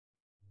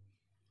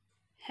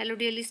Hello,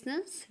 dear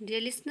listeners.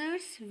 Dear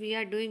listeners, we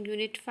are doing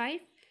Unit 5,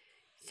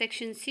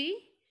 Section C,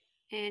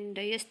 and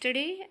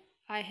yesterday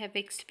I have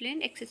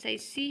explained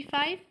exercise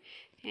C5,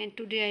 and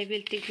today I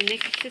will take the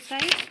next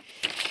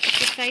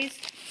exercise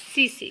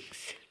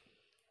C6.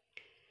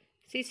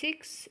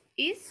 C6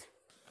 is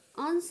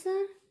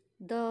answer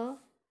the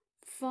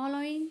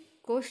following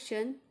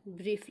question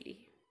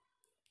briefly.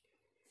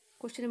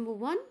 Question number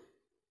 1.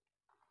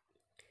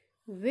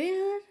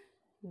 Where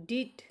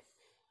did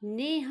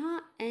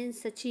Neha and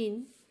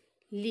Sachin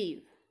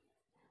live?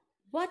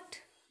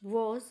 What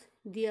was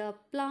their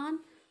plan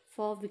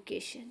for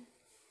vacation?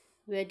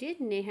 Where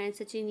did Neha and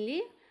Sachin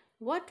live?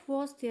 What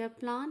was their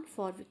plan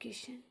for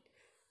vacation?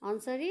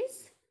 Answer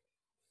is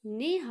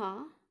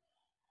Neha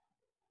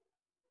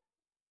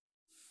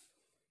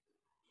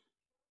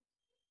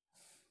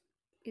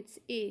it's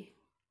A.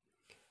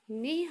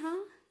 Neha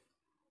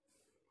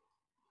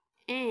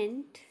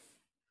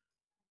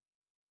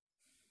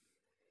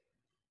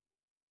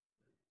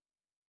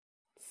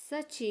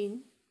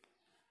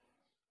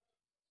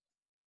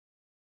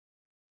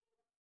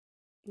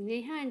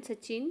and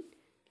Sachin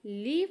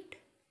lived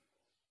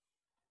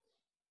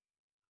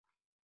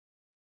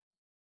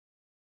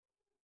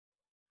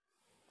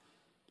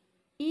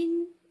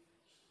in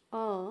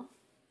a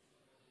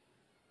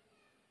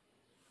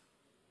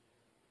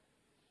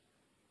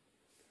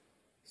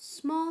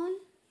small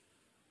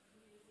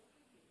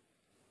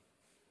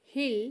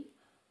hill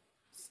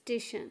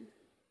station.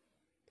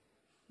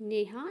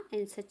 Neha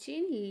and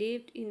Sachin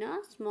lived in a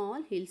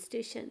small hill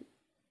station.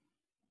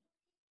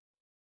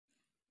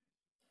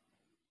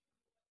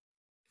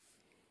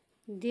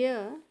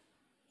 Their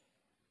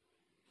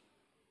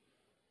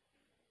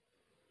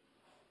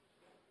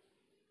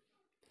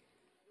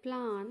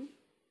plan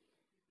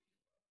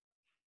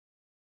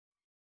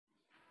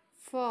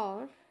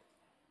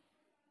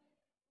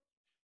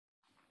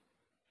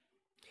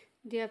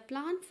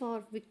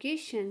for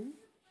vacation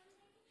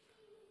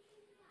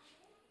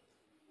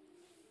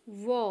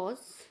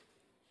was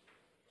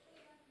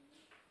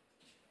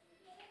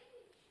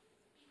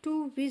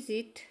to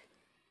visit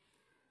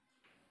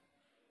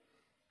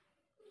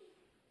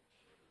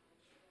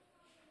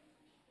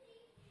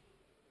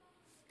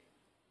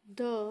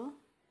the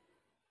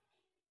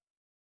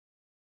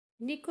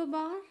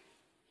Nicobar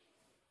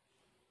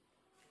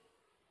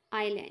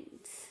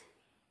Islands.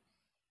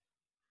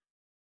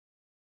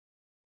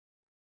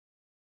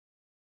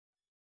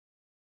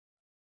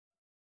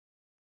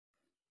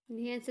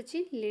 Neha and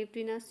Sachin lived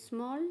in a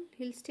small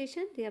hill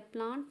station. Their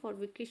plan for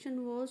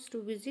vacation was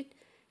to visit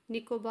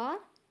Nicobar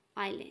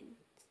Islands.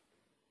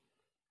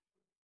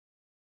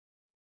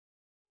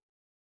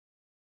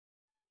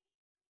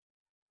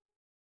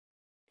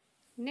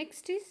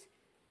 Next is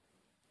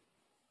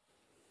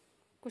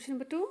question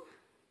number 2.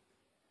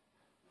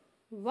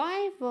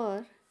 Why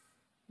were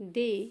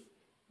they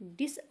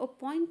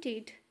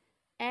disappointed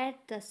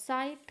at the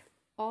sight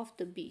of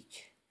the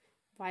beach?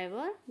 Why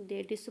were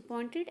they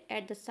disappointed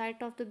at the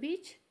sight of the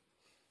beach?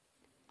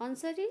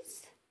 Answer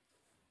is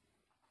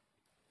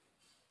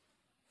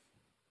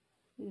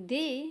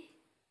they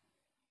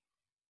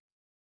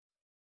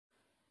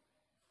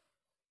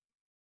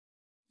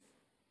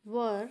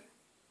were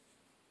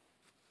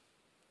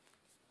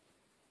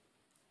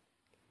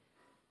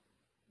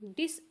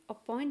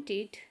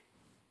disappointed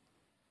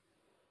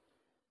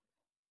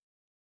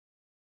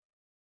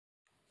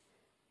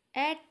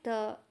at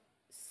the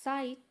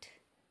sight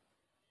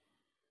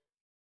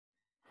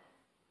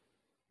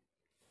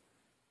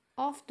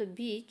of the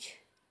beach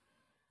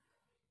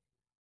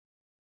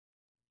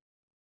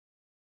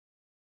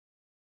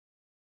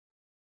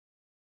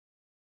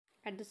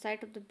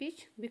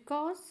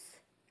because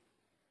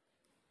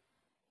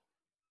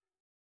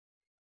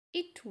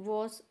it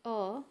was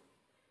a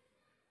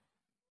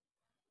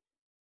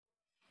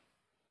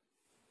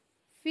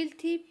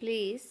filthy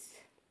place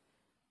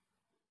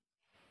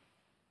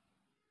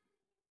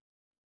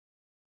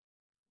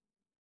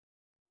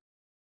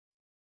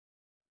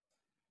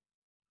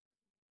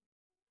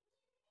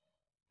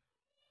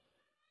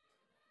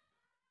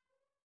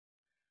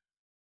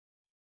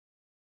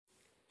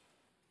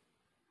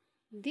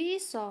they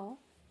saw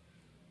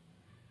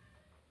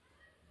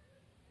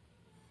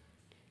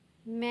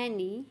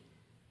many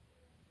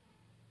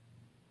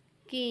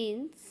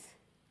cans,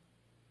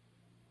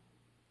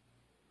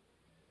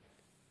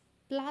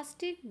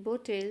 plastic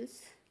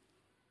bottles,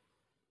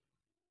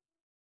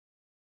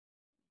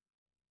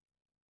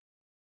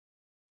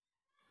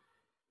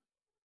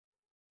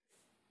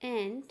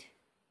 and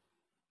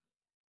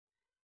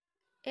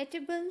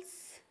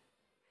eatables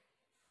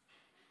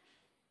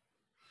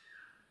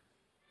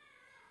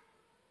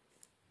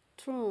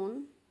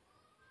thrown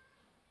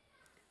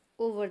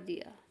over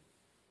there.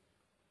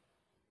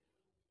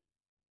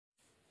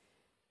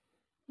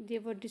 They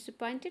were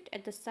disappointed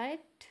at the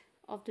sight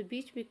of the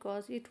beach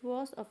because it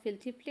was a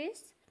filthy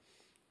place.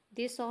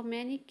 They saw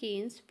many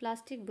cans,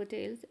 plastic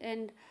bottles,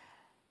 and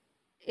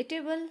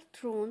eatable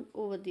thrown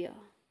over there.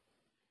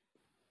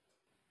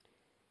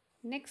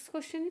 Next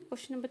question,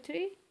 question number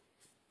 3.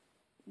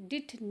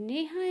 Did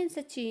Neha and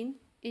Sachin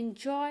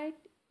enjoyed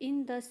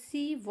in the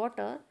sea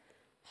water,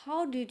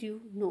 how did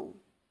you know?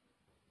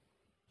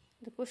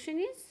 The question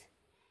is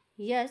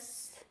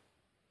yes,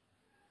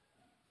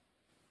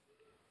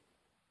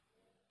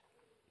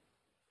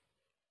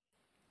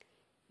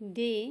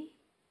 they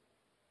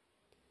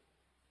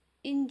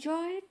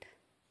enjoyed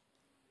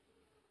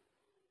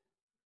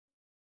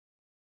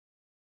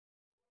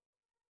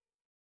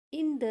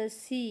in the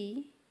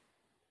sea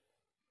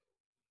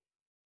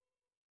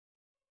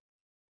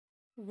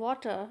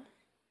water.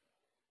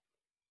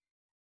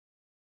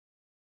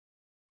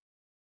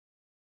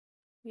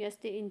 Yes,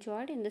 they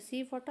enjoyed in the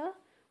sea water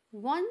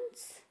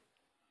once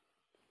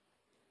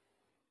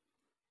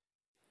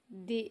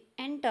they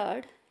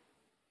entered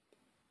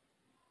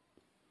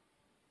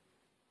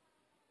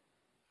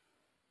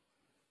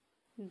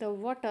the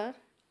water.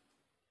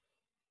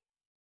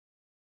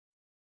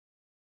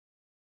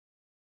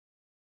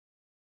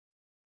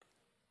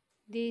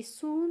 They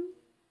soon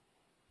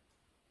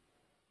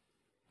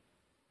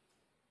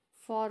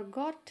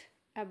forgot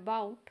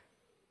about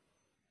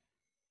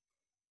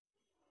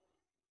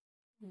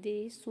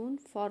they soon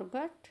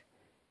forgot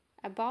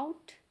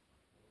about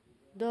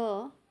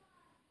the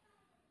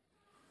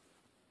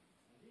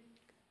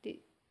they,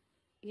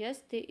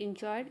 yes, they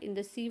enjoyed in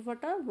the sea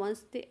water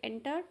once they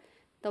entered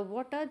the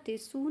water. They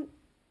soon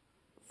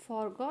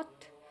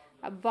forgot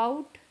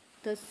about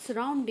the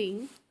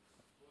surroundings.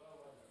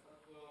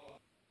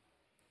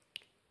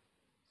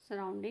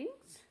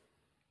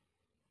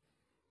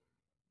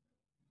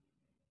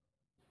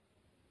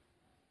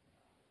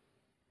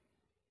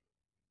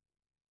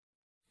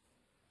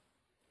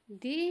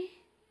 They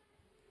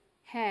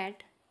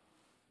had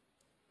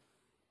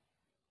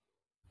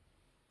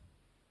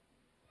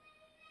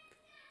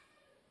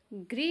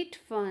great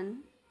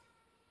fun.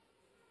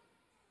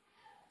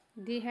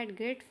 They had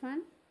great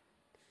fun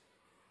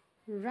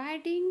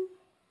riding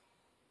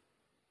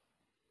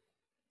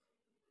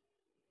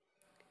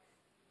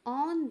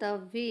on the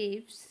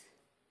waves,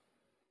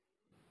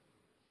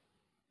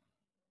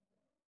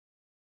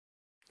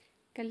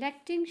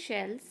 collecting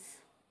shells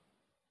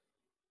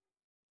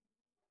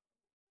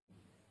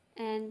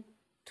and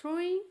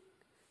throwing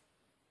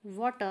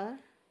water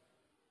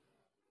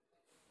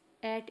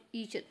at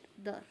each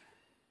other.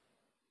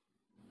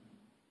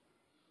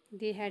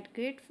 They had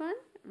great fun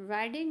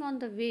riding on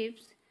the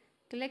waves,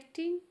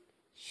 collecting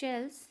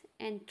shells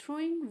and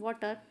throwing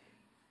water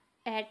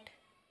at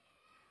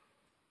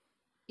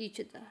each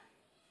other.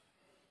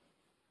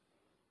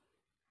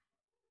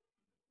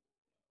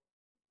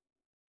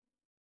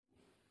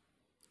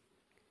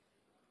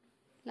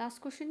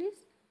 Last question is,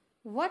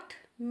 what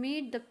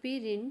made the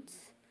parents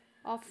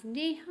of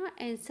Neha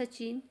and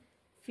Sachin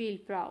feel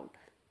proud?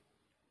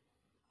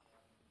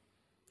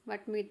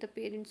 What made the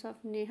parents of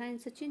Neha and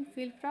Sachin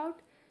feel proud?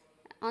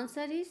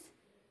 Answer is,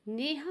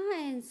 Neha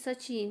and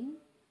Sachin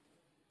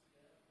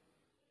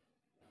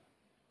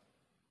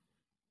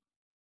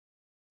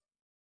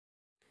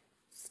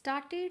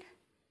started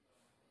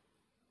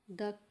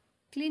the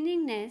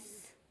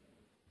cleanliness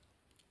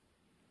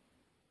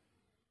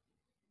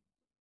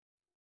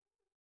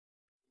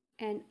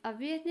and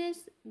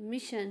awareness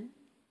mission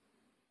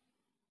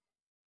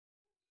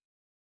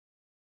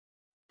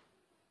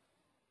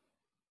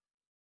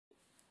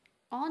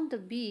on the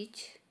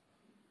beach.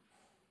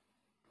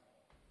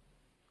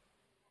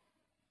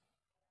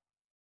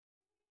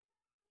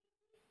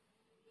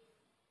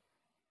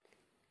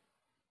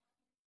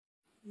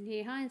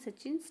 Neha and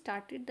Sachin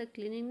started the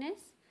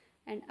cleanliness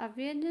and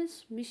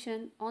awareness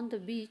mission on the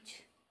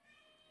beach.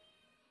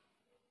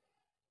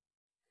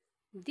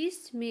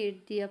 This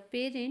made their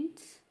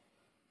parents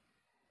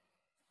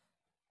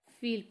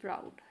feel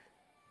proud.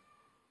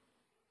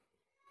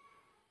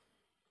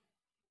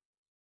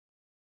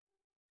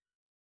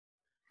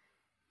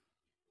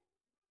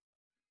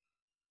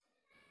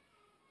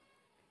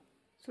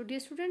 So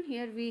dear student,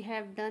 here we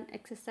have done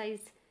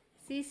exercise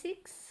C6.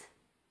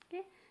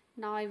 Okay,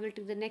 now I will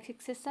take the next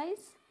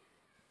exercise,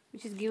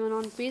 which is given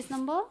on page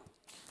number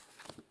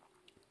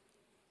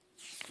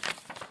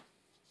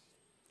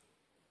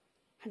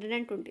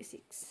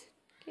 126.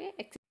 Okay,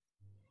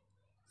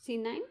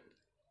 C9.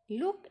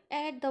 Look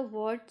at the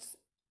words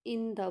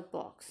in the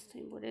box.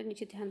 बोले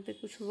नीचे ध्यान पे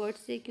कुछ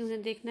words है कि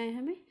उन्हें देखना है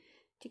हमें.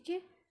 ठीक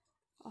है,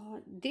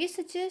 और they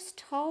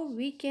suggest how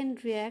we can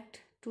react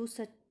to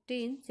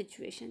certain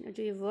situation.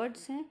 जो ये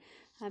words हैं,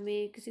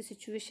 हमें किसी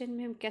situation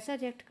में हम कैसा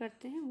react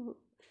करते हैं वो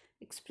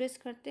express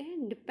करते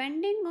हैं.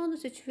 Depending on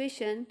the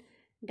situation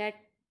that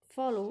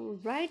follow,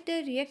 write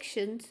the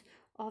reactions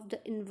of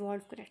the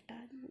involved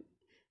character.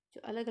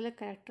 जो अलग अलग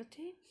कैरेक्टर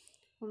थे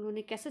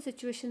उन्होंने कैसा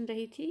सिचुएशन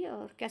रही थी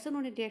और कैसे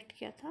उन्होंने रिएक्ट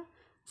किया था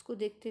उसको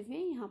देखते हुए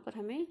यहाँ पर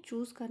हमें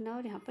चूज़ करना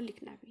और यहाँ पर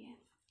लिखना भी है.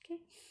 ओके,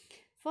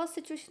 फर्स्ट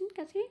सिचुएशन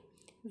क्या थी?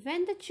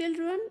 When the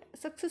children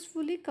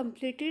successfully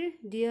completed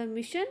there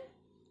mission,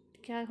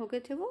 क्या हो गए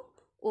थे वो?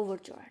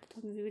 ओवरजॉयड.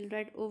 तो we will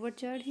write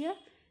overjoyed here.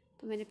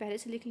 तो मैंने पहले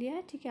से लिख लिया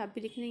है. ठीक है, आप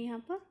भी लिखना है यहाँ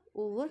पर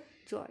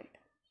overjoyed.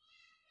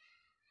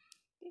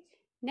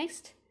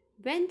 Next,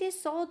 when they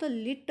saw the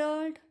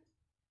littered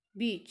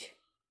beach.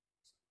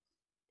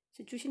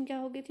 Situation क्या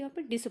हो गई थी यहाँ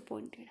पे?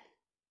 डिसअपॉइंटेड।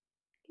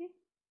 ओके,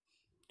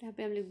 तो यहाँ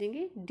पे हम लिख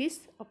देंगे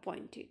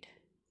disappointed.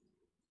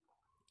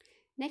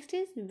 Next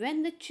is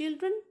when the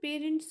children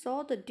parents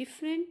saw the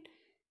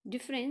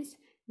difference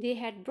they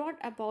had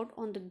brought about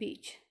on the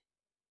beach,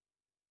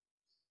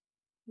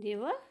 they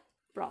were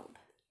proud.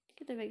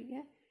 ठीक है, तो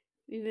क्या,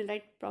 we will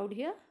write proud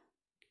here.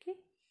 Okay,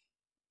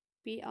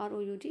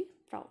 proud,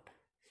 proud.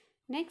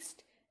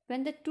 Next,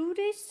 when the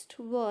tourists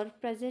were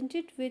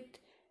presented with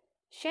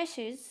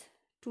sashes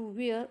to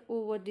wear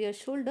over their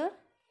shoulder,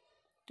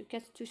 तो क्या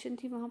situation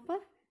थी वहाँ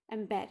पर?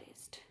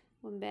 Embarrassed,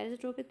 वो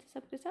एम्बेरेस्ड हो गए थे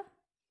सबके साथ,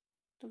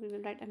 तो we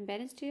will write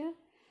embarrassed here.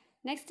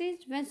 Next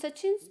is when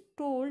Sachin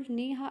told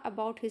Neha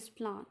about his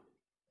plan.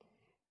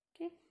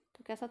 Okay,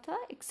 तो कैसा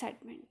था?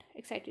 एक्साइटमेंट,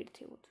 एक्साइटेड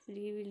थे वो, तो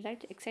we will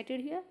write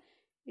excited here.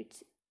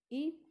 It's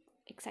E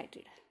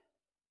excited.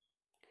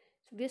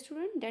 So dear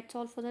student, that's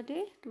all for the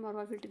day.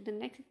 Tomorrow I will take the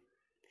next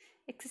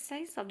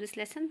exercise of this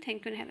lesson.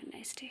 Thank you and have a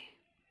nice day.